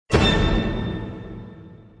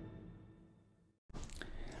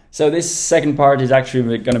So this second part is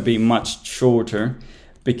actually going to be much shorter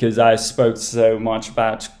because I spoke so much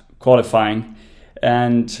about qualifying,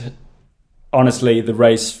 and honestly the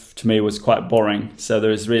race to me was quite boring, so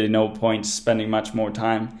there is really no point spending much more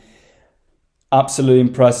time. Absolutely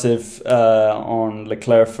impressive on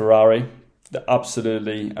Leclerc Ferrari. They're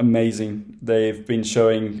absolutely amazing. They've been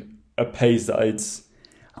showing a pace that it's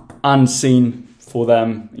unseen for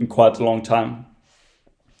them in quite a long time.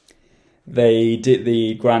 They did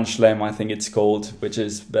the Grand Slam, I think it's called, which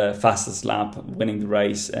is the fastest lap, winning the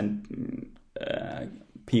race, and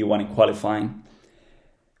P1 in qualifying.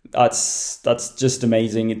 That's just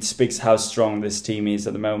amazing. It speaks how strong this team is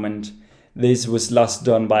at the moment. This was last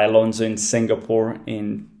done by Alonso in Singapore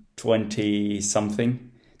in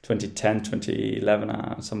 20-something, 2010,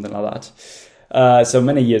 2011, something like that. So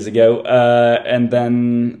many years ago. And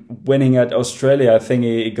then winning at Australia, I think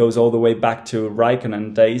it goes all the way back to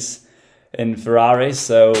Raikkonen days in Ferrari.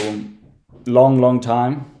 So long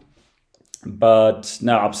time. But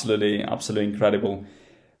no, absolutely incredible.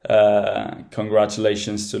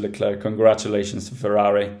 Congratulations to Leclerc. Congratulations to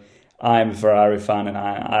Ferrari. I'm a Ferrari fan, and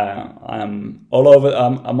I'm all over.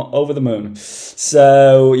 I'm over the moon.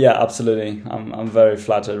 So yeah, absolutely. I'm very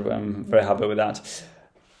flattered. I'm very happy with that.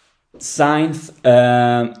 Sainz,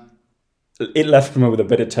 it left me with a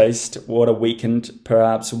bitter taste. What a weekend!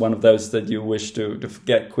 Perhaps one of those that you wish to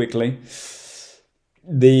forget quickly.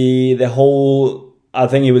 The whole, I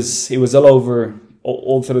think it was all over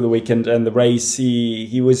all through the weekend, and the race.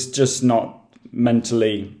 He was just not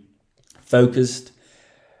mentally focused.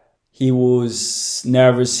 He was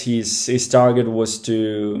nervous. His target was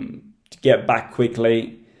to get back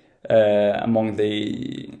quickly among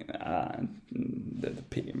the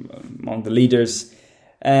leaders,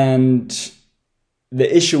 and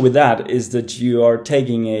the issue with that is that you are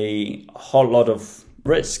taking a whole lot of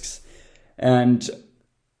risks, and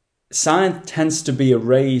Sainz tends to be a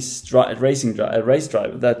race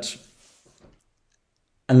driver that,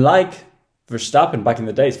 unlike Verstappen back in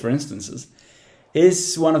the days, for instance,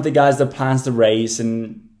 is one of the guys that plans the race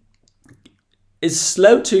and is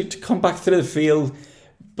slow to come back through the field,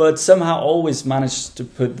 but somehow always managed to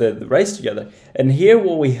put the race together. And here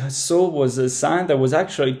what we saw was a Sainz that was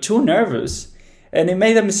actually too nervous, and he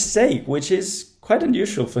made a mistake, which is quite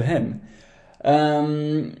unusual for him.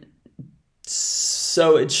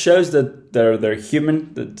 So it shows that they're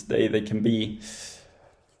human, that they can be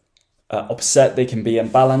upset, they can be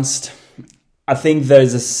unbalanced. I think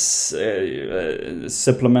there's a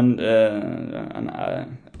supplement,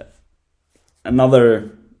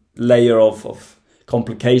 another layer of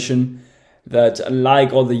complication that,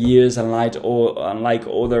 unlike other years, unlike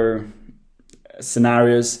other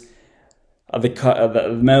scenarios, at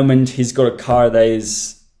the moment he's got a car that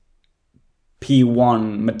is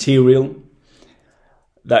P1 material,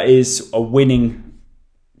 that is a winning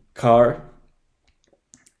car,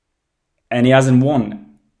 and he hasn't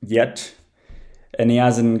won yet. And he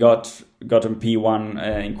hasn't gotten P1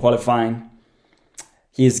 in qualifying.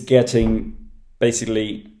 He's getting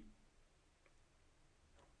basically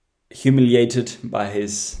humiliated by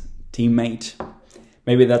his teammate.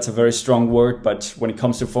 Maybe that's a very strong word, but when it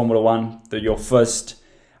comes to Formula One, your first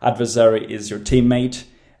adversary is your teammate.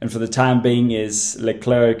 And for the time being,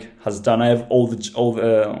 Leclerc has done all the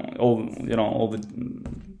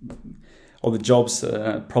jobs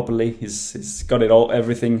properly. He's got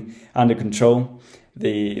everything under control.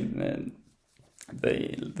 The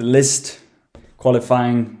list,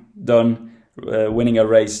 qualifying done, winning a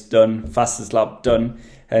race done, fastest lap done,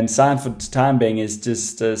 and Sainz for the time being is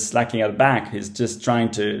just slacking at the back. He's just trying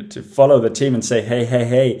to follow the team and say,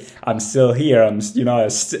 hey, I'm still here. I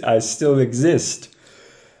still exist.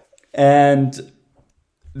 And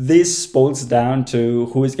this boils down to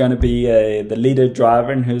who is going to be the leader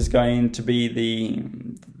driver and who's going to be the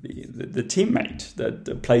teammate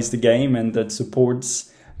that plays the game and that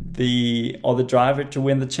supports the other driver to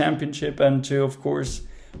win the championship and to, of course,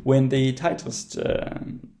 win the titles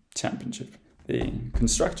championship, the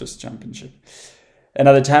Constructors' Championship.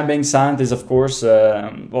 Another time being Sainz is, of course,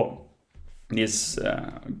 is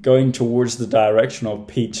going towards the direction of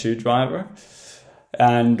P2 driver.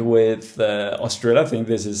 And with Australia, I think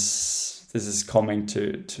this is coming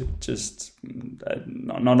to just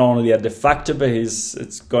not only a de facto, but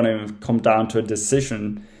it's going to come down to a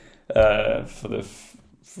decision for the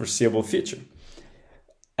foreseeable future.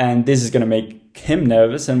 And this is going to make him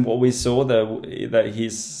nervous. And what we saw that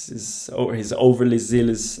his overly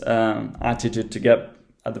zealous attitude to get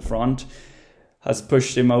at the front has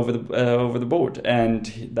pushed him over the board,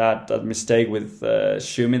 and that mistake with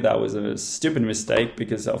Schumi, that was a stupid mistake,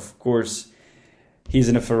 because of course He's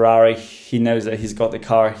in a Ferrari. He knows that he's got the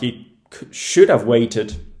car. He should have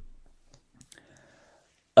waited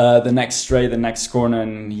the next straight, the next corner,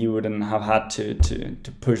 and he wouldn't have had to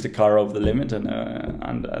push the car over the limit.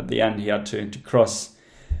 And at the end, he had to cross,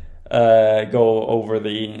 go over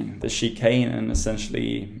the chicane, and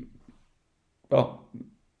essentially, well,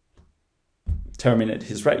 terminate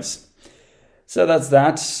his race. So that's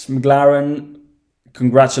that. McLaren,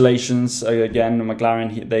 congratulations again.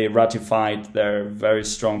 McLaren, they ratified their very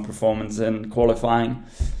strong performance in qualifying.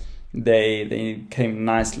 They came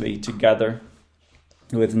nicely together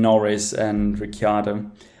with Norris and Ricciardo.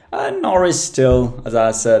 Norris still, as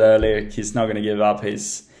I said earlier, he's not going to give up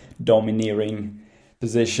his domineering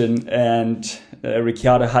position, and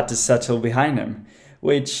Ricciardo had to settle behind him,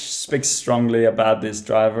 which speaks strongly about this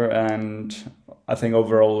driver. And I think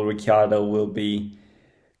overall Ricciardo will be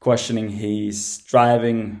questioning his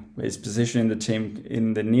driving, his position in the team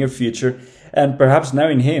in the near future. And perhaps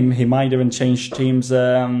knowing him, he might even change teams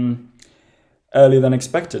earlier than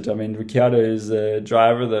expected. I mean, Ricciardo is a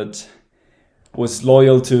driver that was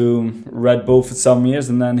loyal to Red Bull for some years,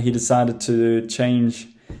 and then he decided to change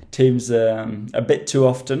teams a bit too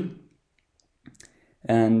often.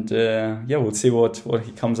 And yeah, we'll see what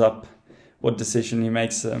he comes up, what decision he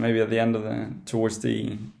makes maybe at the end of towards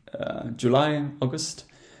the July, August.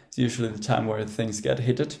 It's usually the time where things get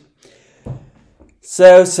heated.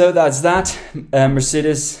 So that's that.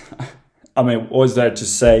 Mercedes, I mean, what was there to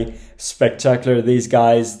say? Spectacular. These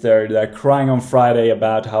guys, they're crying on Friday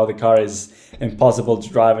about how the car is impossible to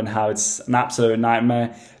drive and how it's an absolute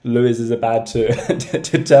nightmare. Lewis is about to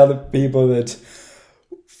tell the people that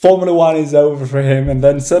Formula One is over for him, and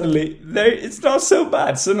then suddenly it's not so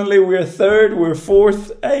bad. Suddenly we're third, we're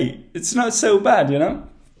fourth. Hey, it's not so bad, you know.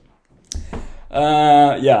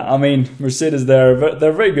 Yeah, I mean, Mercedes, they're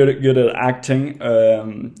very good at acting.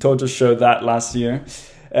 Toto showed that last year,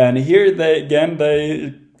 and here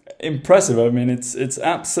they impressive. I mean, it's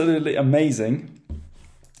absolutely amazing.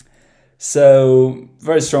 So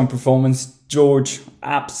very strong performance. George,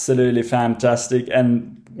 absolutely fantastic.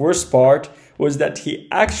 And worst part was that he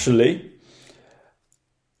actually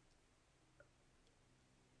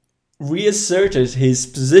reasserted his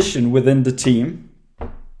position within the team.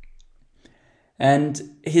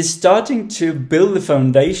 And he's starting to build the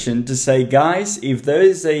foundation to say, guys, if there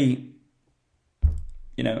is if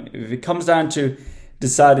it comes down to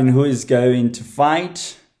deciding who is going to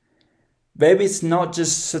fight, maybe it's not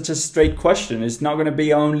just such a straight question. It's not going to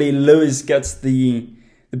be only Lewis gets the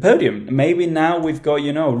podium. Maybe now we've got,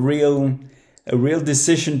 a real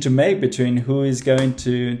decision to make between who is going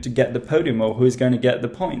to get the podium or who is going to get the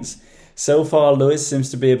points. So far, Lewis seems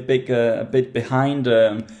to be a bit behind.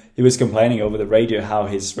 He was complaining over the radio how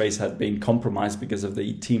his race had been compromised because of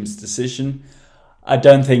the team's decision. I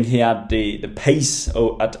don't think he had the pace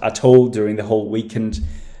at all during the whole weekend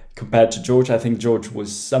compared to George. I think George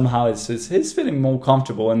was somehow he's feeling more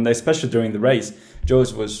comfortable, and especially during the race,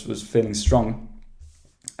 George was feeling strong.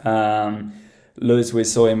 Lewis, we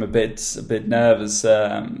saw him a bit nervous.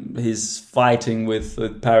 His fighting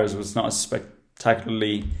with Paris was not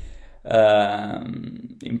spectacularly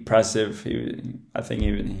impressive. I think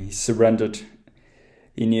he surrendered.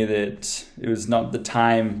 He knew that it was not the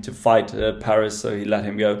time to fight Paris, so he let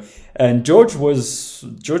him go. And George was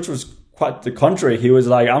quite the contrary. He was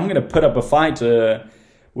like, I'm going to put up a fight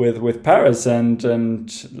with Paris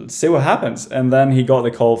and see what happens. And then he got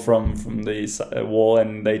the call from the wall,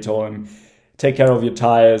 and they told him, take care of your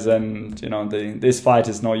tires, and this fight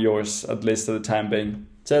is not yours, at least at the time being.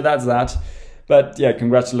 So that's that. But yeah,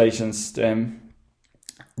 congratulations to him.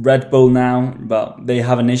 Red Bull now, but they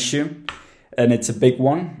have an issue, and it's a big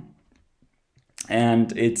one,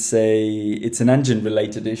 and it's an engine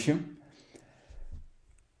related issue.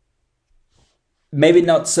 Maybe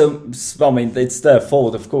not so. I mean, it's their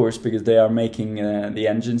fault, of course, because they are making the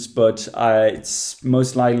engines, but it's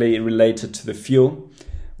most likely related to the fuel.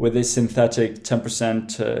 With this synthetic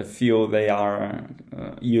 10% fuel they are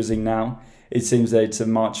using now, it seems that it's a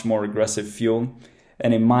much more aggressive fuel,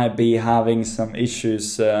 and it might be having some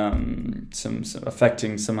issues, some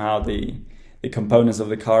affecting somehow the components of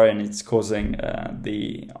the car, and it's causing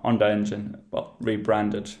the Honda engine, well,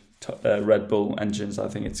 rebranded Red Bull engines, I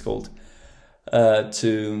think it's called,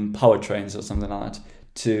 to powertrains or something like that,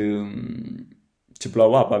 to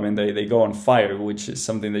blow up. I mean, they go on fire, which is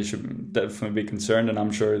something they should definitely be concerned, and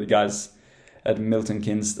I'm sure the guys at Milton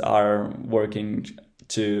Keynes are working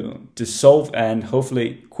to solve, and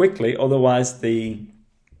hopefully quickly. Otherwise, the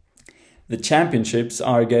championships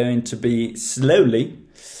are going to be slowly,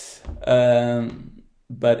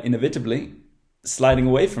 but inevitably, sliding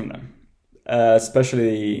away from them.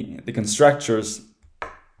 Especially the constructors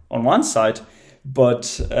on one side, but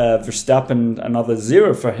Verstappen another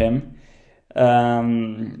 0 for him.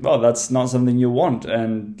 Well, that's not something you want.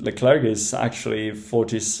 And Leclerc is actually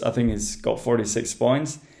 40. I think he's got 46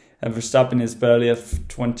 points, and Verstappen is barely at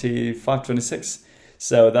 25, 26.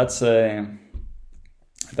 So that's a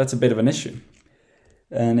bit of an issue.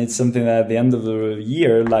 And it's something that at the end of the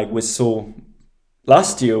year, like we saw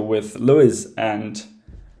last year with Lewis and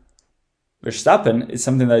Verstappen, is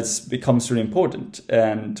something that becomes really important.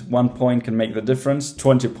 And 1 point can make the difference.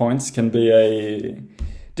 20 points can be a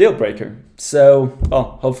deal breaker. So,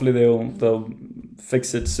 well, hopefully they'll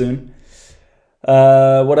fix it soon.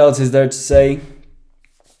 What else is there to say?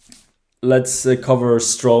 Let's cover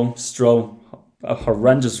Stroll. A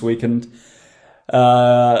horrendous weekend.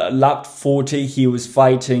 Lap 40, he was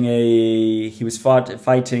fighting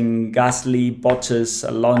Gasly, Bottas,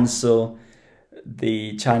 Alonso,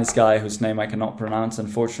 the Chinese guy whose name I cannot pronounce,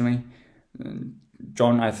 unfortunately.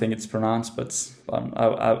 John, I think it's pronounced, but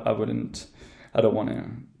I wouldn't. I don't want to.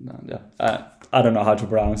 I don't know how to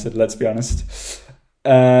pronounce it. Let's be honest.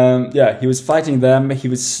 He was fighting them. He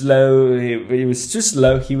was slow. He was too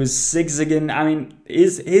slow. He was zigzagging. I mean,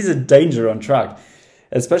 he's a danger on track,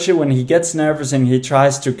 especially when he gets nervous and he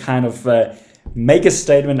tries to kind of make a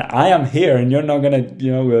statement. I am here, and you're not gonna,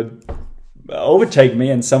 overtake me.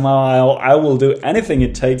 And somehow I will do anything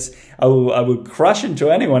it takes. I will crash into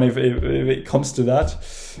anyone if it comes to that.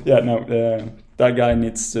 That guy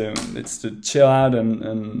needs to chill out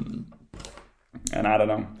and I don't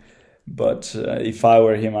know. But if I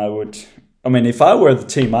were him, if I were the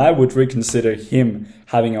team, I would reconsider him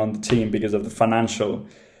having on the team because of the financial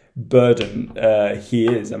burden he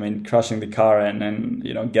is. I mean, crashing the car and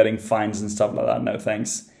getting fines and stuff like that. No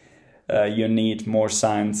thanks. You need more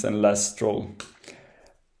Sainz and less Stroll.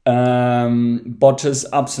 Bottas,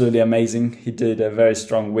 absolutely amazing. He did a very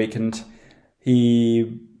strong weekend.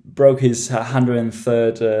 He broke his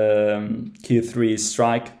 103rd Q3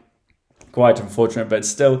 strike. Quite unfortunate, but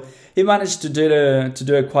still, he managed to do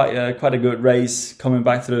quite a good race coming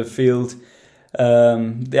back through the field.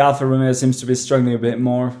 The Alfa Romeo seems to be struggling a bit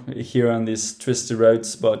more here on these twisty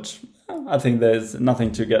roads, but I think there's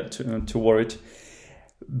nothing to get too worried.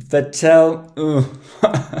 Vettel,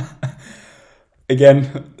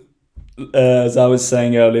 again, as I was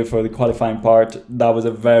saying earlier for the qualifying part, that was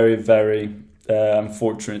a very, very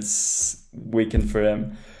unfortunate weekend for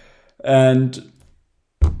him. And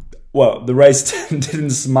well, the race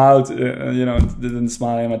didn't smile, didn't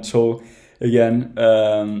smile him at all. Again,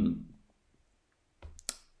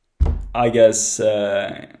 I guess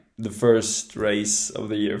the first race of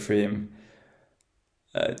the year for him.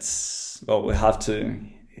 He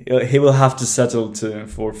will have to settle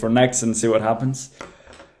for next and see what happens.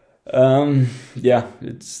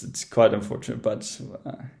 It's quite unfortunate, but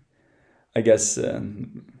I guess it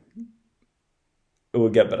will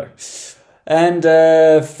get better. And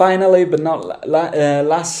finally, but not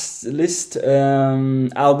last list,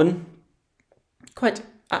 Albon. Quite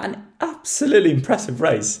an absolutely impressive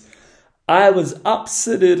race. I was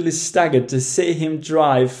absolutely staggered to see him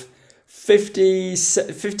drive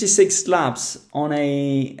 56 laps on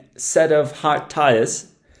a set of hard tires.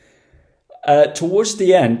 Towards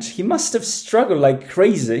the end, he must have struggled like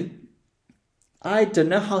crazy. I don't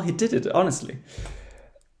know how he did it, honestly.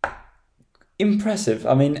 Impressive.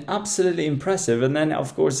 I mean, absolutely impressive. And then,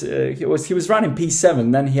 of course, he was running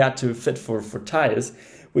P7. Then he had to fit for tires,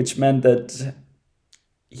 which meant that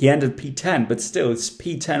he ended P10. But still, it's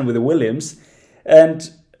P10 with the Williams.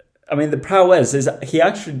 And I mean, the prowess is he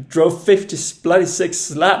actually drove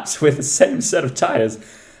 56 laps with the same set of tires.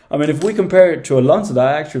 I mean, if we compare it to Alonso, that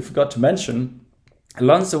I actually forgot to mention,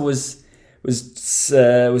 Alonso was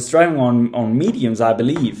driving on mediums, I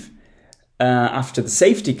believe. After the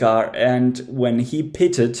safety car, and when he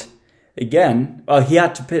pitted again, he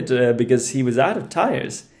had to pit because he was out of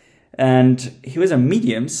tires, and he was on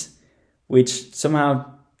mediums, which somehow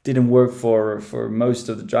didn't work for most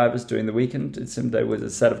of the drivers during the weekend. It seemed there was a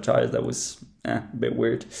set of tires that was a bit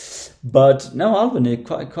weird, but no, Albon is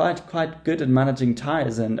quite good at managing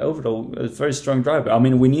tires, and overall a very strong driver. I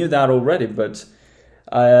mean, we knew that already, but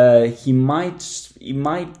he might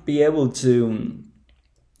be able to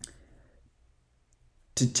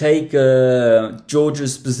take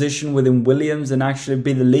George's position within Williams and actually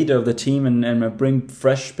be the leader of the team and bring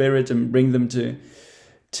fresh spirit and bring them to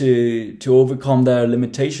overcome their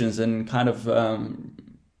limitations and kind of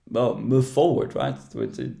move forward, right?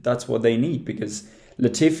 That's what they need, because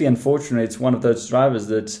Latifi, unfortunately, it's one of those drivers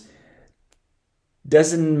that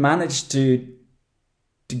doesn't manage to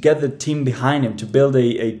get the team behind him, to build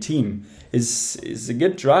a team, is a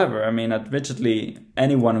good driver. I mean, admittedly,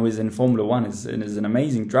 anyone who is in Formula One is an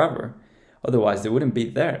amazing driver. Otherwise, they wouldn't be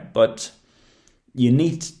there. But you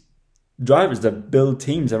need drivers that build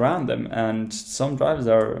teams around them, and some drivers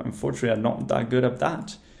are unfortunately not that good at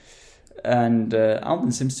that. And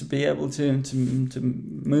Albon seems to be able to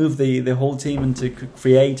move the whole team and to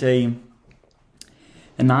create a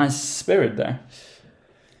nice spirit there.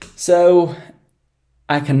 So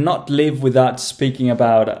I cannot live without speaking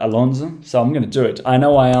about Alonso, so I'm going to do it. I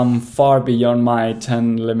know I am far beyond my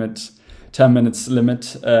 10 minutes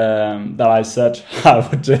limit that I said I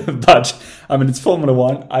would do, but I mean, it's Formula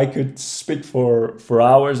One. I could speak for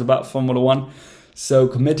hours about Formula One. So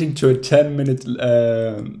committing to a 10 minutes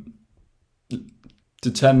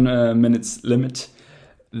limit,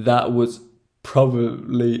 that was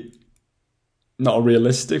probably not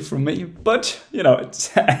realistic for me, but you know, it's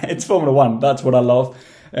Formula One. That's what I love,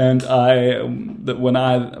 and when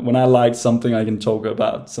I like something, I can talk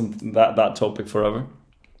about something that topic forever.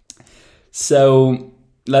 So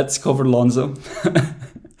let's cover Alonso.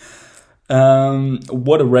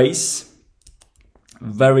 What a race!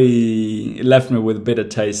 It left me with a bitter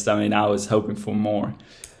taste. I mean, I was hoping for more.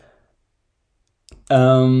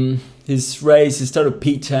 His race, he started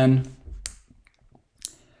P10.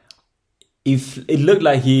 If it looked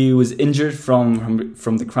like he was injured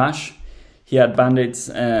from the crash, he had band-aids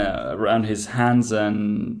around his hands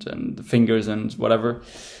and the fingers and whatever.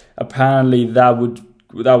 Apparently, that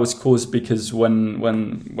was caused because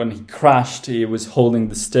when he crashed, he was holding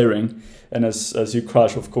the steering, and as you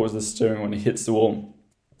crash, of course, the steering, when it hits the wall,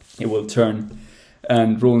 it will turn.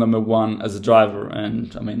 And rule number one as a driver,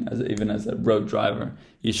 and I mean even as a road driver,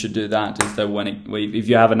 you should do that. Is that if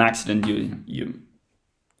you have an accident, you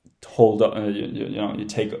hold up, you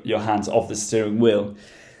take your hands off the steering wheel,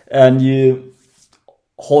 and you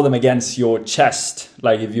hold them against your chest,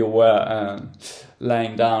 like if you were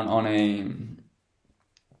laying down on in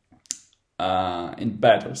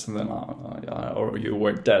bed or something, or you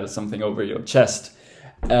were dead or something, over your chest,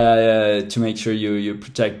 to make sure you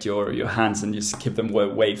protect your hands and just keep them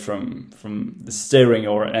away from the steering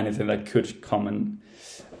or anything that could come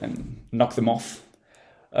and knock them off.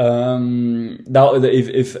 That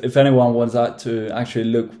if anyone wants to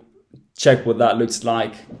actually check what that looks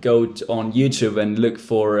like, go on YouTube and look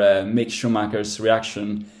for Mick Schumacher's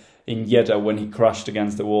reaction in Jeddah when he crashed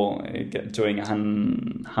against the wall, doing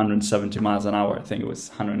 170 miles an hour. I think it was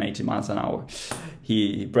 180 miles an hour.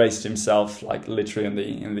 He braced himself like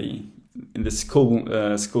literally in the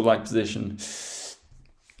school-like position.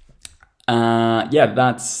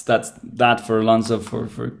 That's that for Alonso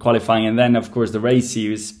for qualifying. And then of course the race, he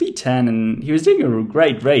was P10 and he was doing a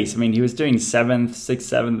great race. I mean, he was doing 6th,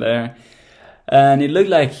 7th there, and it looked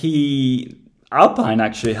like Alpine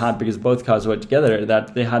actually had, because both cars were together,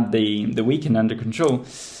 that they had the weekend under control.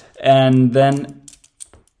 And then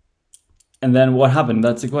what happened?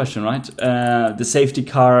 That's the question, right? The safety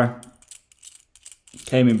car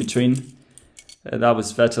came in between. That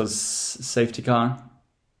was Vettel's safety car.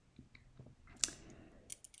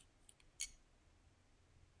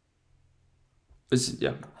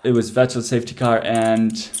 It was Vettel's safety car,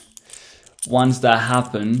 and once that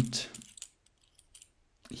happened,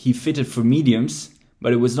 he fitted for mediums,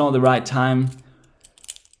 but it was not the right time.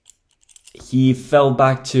 He fell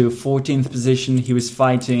back to 14th position. He was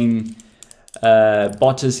fighting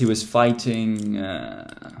Bottas, he was fighting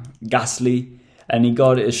Gasly, and he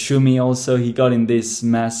got a Schumi also. He got in this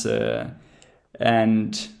mess,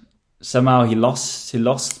 and somehow he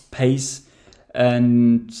lost pace,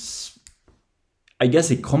 and I guess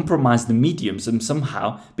he compromised the mediums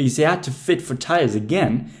somehow, because he had to fit for tires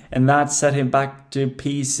again, and that set him back to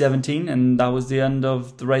P17, and that was the end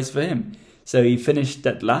of the race for him. So he finished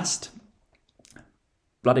dead last.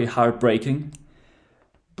 Bloody heartbreaking.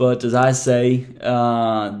 But as I say,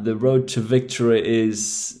 the road to victory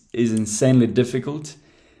is insanely difficult.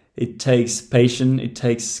 It takes patience, it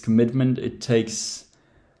takes commitment, it takes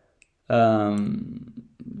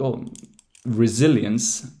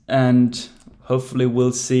resilience, and hopefully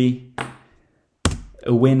we'll see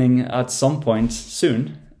a winning at some point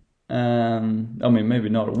soon. I mean, maybe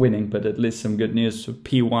not a winning, but at least some good news. So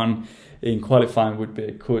P1 in qualifying would be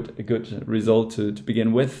a good result to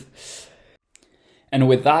begin with. And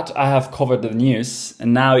with that, I have covered the news,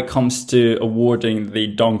 and now it comes to awarding the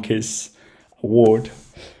Donkeys award.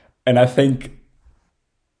 And I think,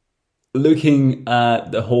 looking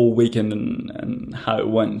at the whole weekend and how it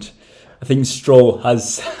went, I think Stroll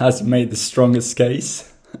has made the strongest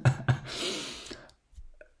case.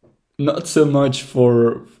 Not so much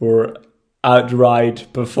for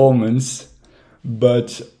outright performance,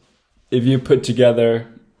 But if you put together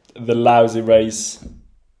the lousy race,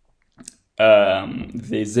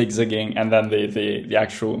 the zigzagging, and then the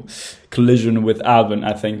actual collision with Albon,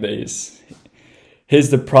 I think he's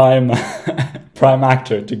the prime prime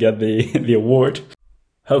actor to get the award.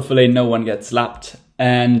 Hopefully no one gets slapped.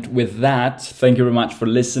 And with that, thank you very much for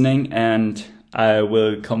listening, and I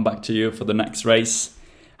will come back to you for the next race.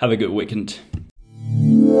 Have a good weekend.